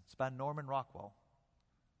recognize. It's by Norman Rockwell,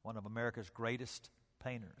 one of America's greatest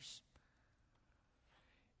painters.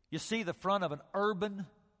 You see the front of an urban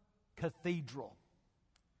cathedral.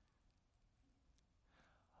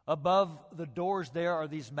 Above the doors there are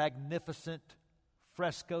these magnificent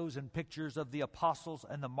frescoes and pictures of the apostles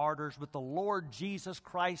and the martyrs, with the Lord Jesus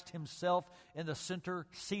Christ himself in the center,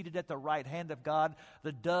 seated at the right hand of God,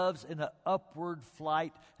 the doves in an upward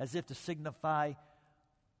flight as if to signify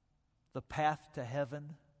the path to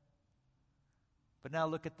heaven. But now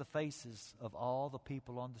look at the faces of all the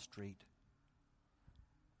people on the street,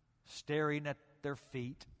 staring at their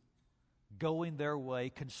feet, going their way,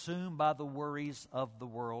 consumed by the worries of the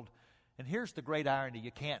world. And here's the great irony.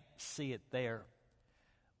 You can't see it there,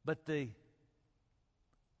 but the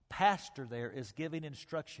pastor there is giving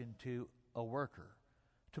instruction to a worker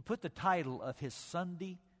to put the title of his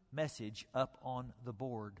Sunday message up on the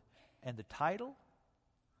board. And the title,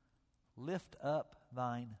 Lift Up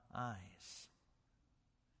Thine Eyes.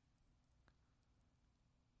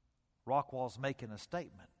 Rockwell's making a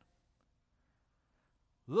statement.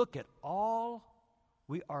 Look at all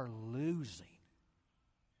we are losing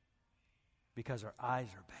because our eyes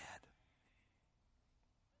are bad.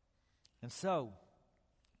 And so,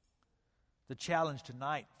 the challenge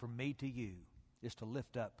tonight from me to you is to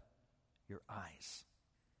lift up your eyes.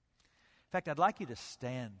 In fact, I'd like you to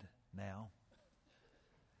stand now.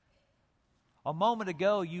 A moment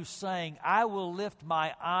ago, you sang, I will lift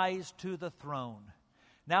my eyes to the throne.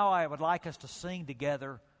 Now I would like us to sing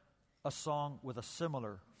together a song with a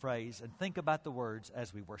similar phrase and think about the words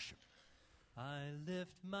as we worship. I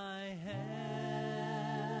lift my hands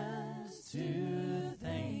to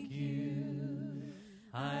thank you.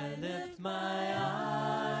 I lift my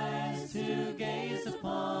eyes to gaze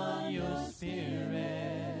upon your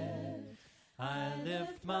spirit. I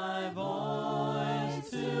lift my voice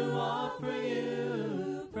to offer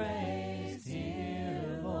you praise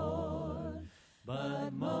here, Lord.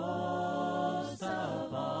 But most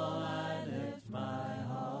of all, I lift my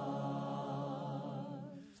heart.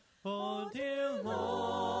 Oh, dear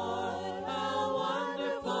Lord, how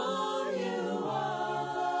wonderful you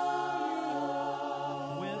are.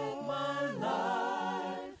 With my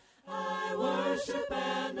life, I worship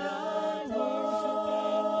and adore.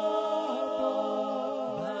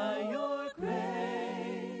 By your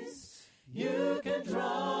grace, you can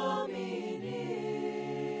draw me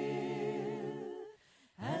near.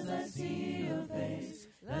 As I see your face,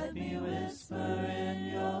 let me whisper in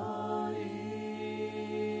your ear.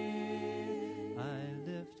 I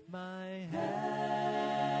lift my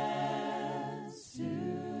hands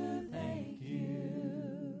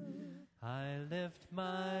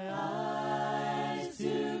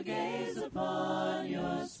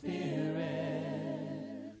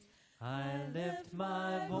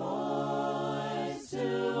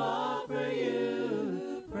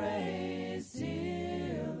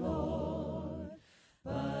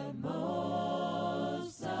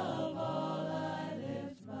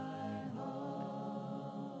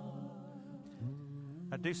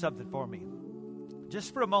do something for me.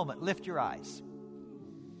 Just for a moment, lift your eyes.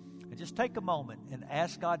 And just take a moment and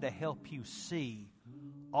ask God to help you see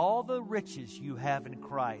all the riches you have in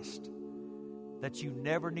Christ that you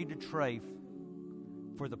never need to trade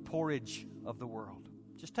for the porridge of the world.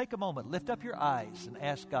 Just take a moment, lift up your eyes, and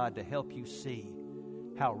ask God to help you see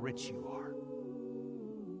how rich you are.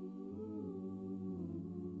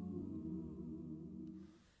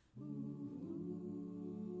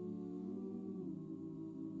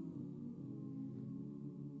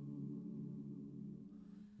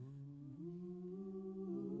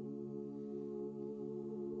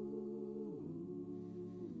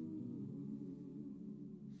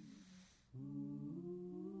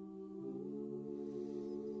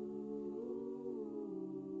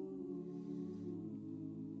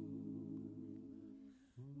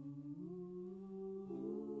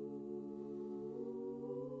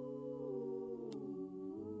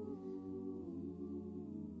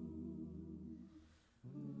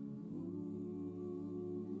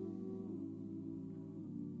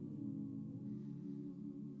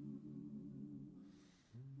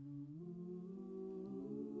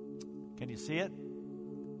 Can you see it?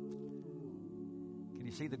 Can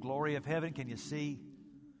you see the glory of heaven? Can you see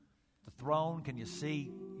the throne? Can you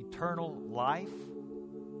see eternal life?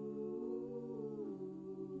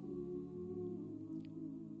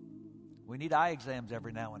 We need eye exams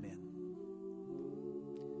every now and then.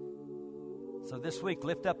 So this week,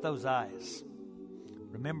 lift up those eyes.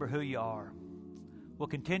 Remember who you are. We'll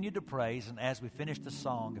continue to praise, and as we finish the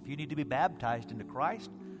song, if you need to be baptized into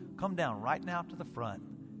Christ, come down right now to the front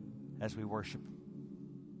as we worship.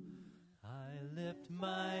 I lift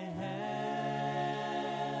my hands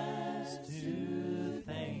to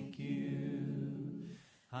thank you.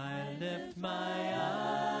 I lift my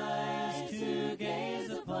eyes to gaze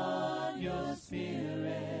upon your Spirit.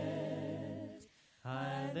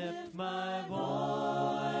 I lift my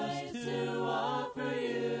voice to offer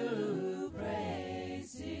you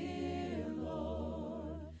praise, dear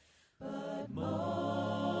Lord. But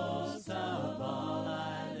most of all,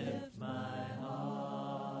 I lift my heart.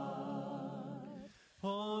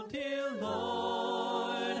 Oh, dear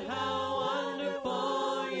Lord, how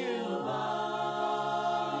wonderful you are.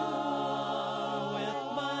 With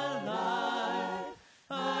my life,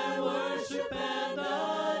 I worship and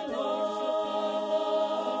adore.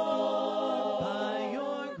 By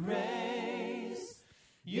your grace,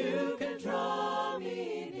 you can draw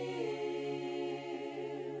me near.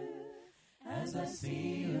 As I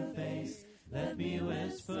see your face, let me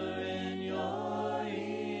whisper in your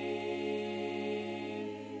ear.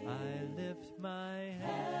 I lift my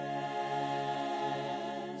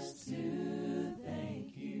hands to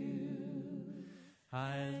thank you.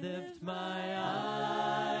 I lift my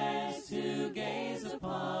eyes to gaze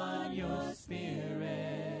upon your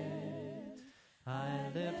Spirit. I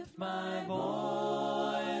lift my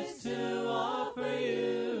voice to offer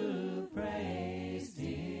you praise,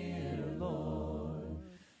 dear Lord.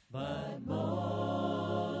 But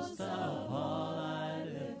most of all, I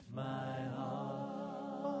lift my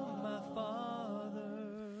heart, oh, my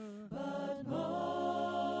Father. But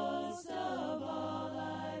most of all,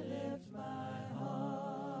 I lift my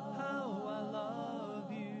heart. How I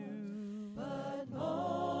love you. But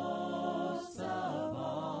most of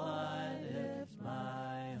all, I lift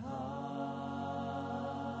my heart.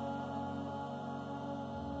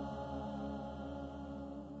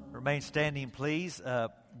 Remain standing, please.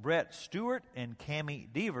 Brett Stewart and Cammie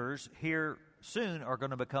Devers here soon are going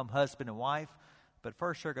to become husband and wife, but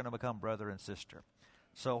first they're going to become brother and sister.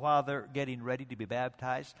 So while they're getting ready to be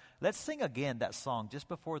baptized, let's sing again that song just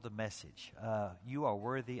before the message. You are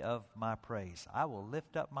worthy of my praise. I will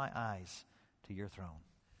lift up my eyes to your throne.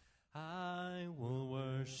 I will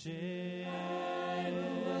worship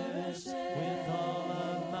with all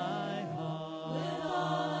of my heart. With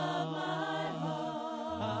all of my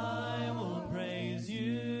heart, I will praise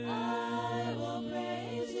you. I will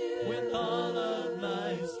praise you. With all of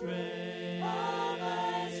my strength. All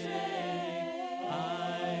my strength.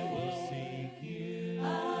 I will seek you.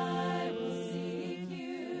 I will seek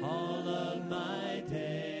you. All of my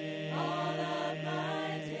days. All of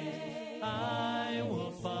my days. I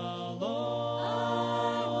will follow.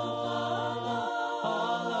 I will follow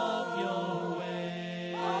All of your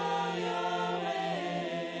ways. all your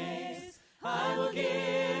ways.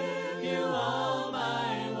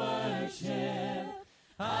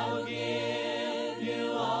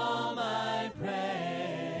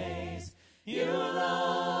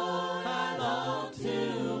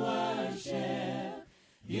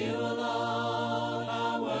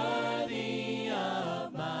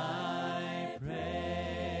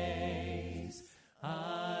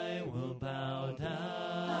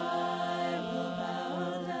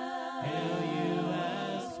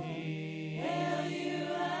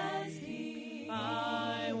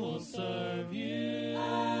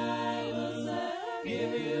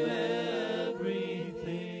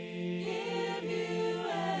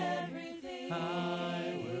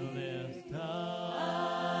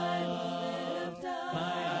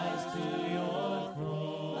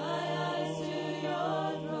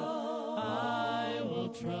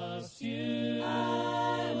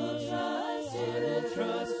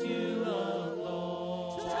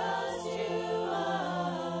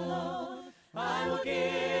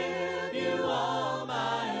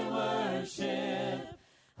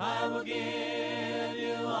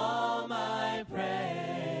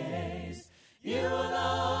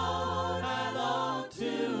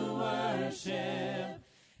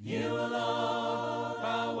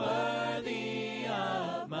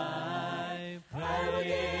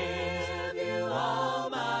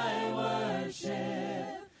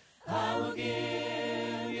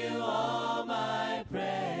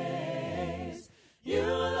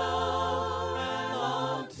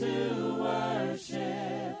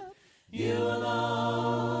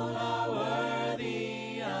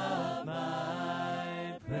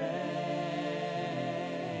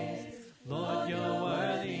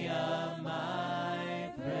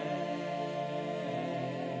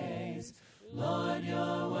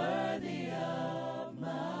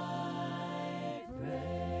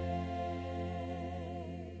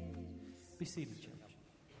 be seated, church.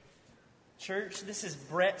 Church, this is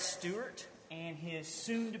Brett Stewart and his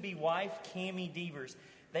soon-to-be wife, Cammie Devers.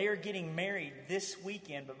 They are getting married this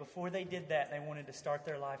weekend, but before they did that, they wanted to start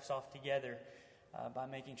their lives off together by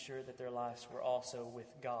making sure that their lives were also with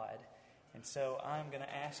God. And so I'm going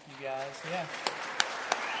to ask you guys,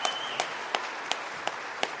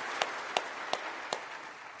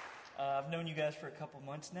 I've known you guys for a couple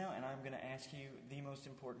months now, and I'm going to ask you the most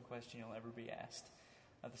important question you'll ever be asked.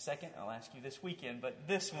 The second, I'll ask you this weekend, but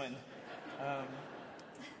this one,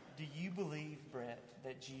 do you believe, Brett,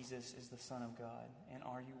 that Jesus is the Son of God, and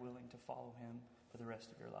are you willing to follow him for the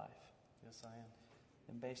rest of your life? Yes, I am.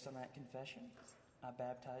 And based on that confession, I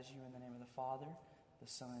baptize you in the name of the Father, the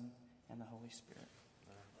Son, and the Holy Spirit.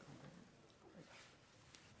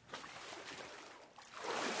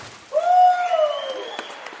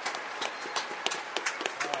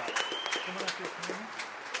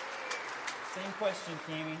 Same question,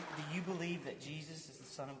 Cammie. Do you believe that Jesus is the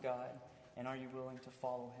Son of God, and are you willing to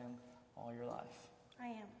follow him all your life? I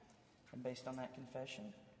am. And based on that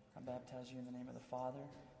confession, I baptize you in the name of the Father,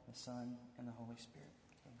 the Son, and the Holy Spirit.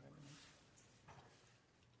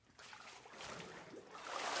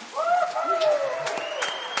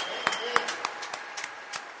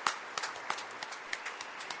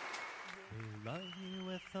 We love you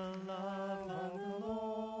with the love of the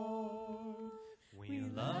Lord. We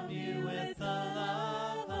love you with the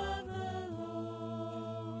love of the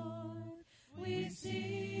Lord. We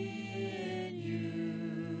see in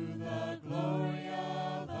you the glory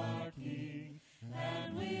of our King,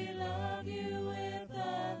 and we love you with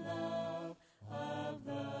the love of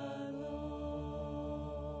the Lord.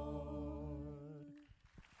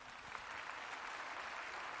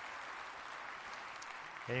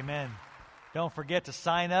 Amen. Don't forget to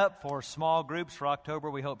sign up for small groups for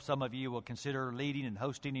October. We hope some of you will consider leading and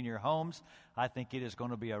hosting in your homes. I think it is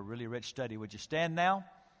going to be a really rich study. Would you stand now?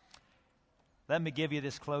 Let me give you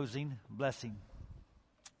this closing blessing.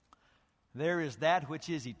 There is that which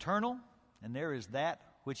is eternal, and there is that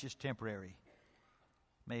which is temporary.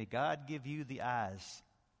 May God give you the eyes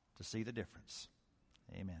to see the difference.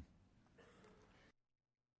 Amen.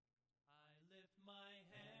 I lift my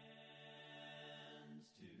hands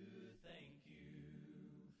to thank you.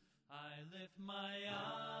 I lift my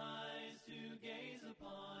eyes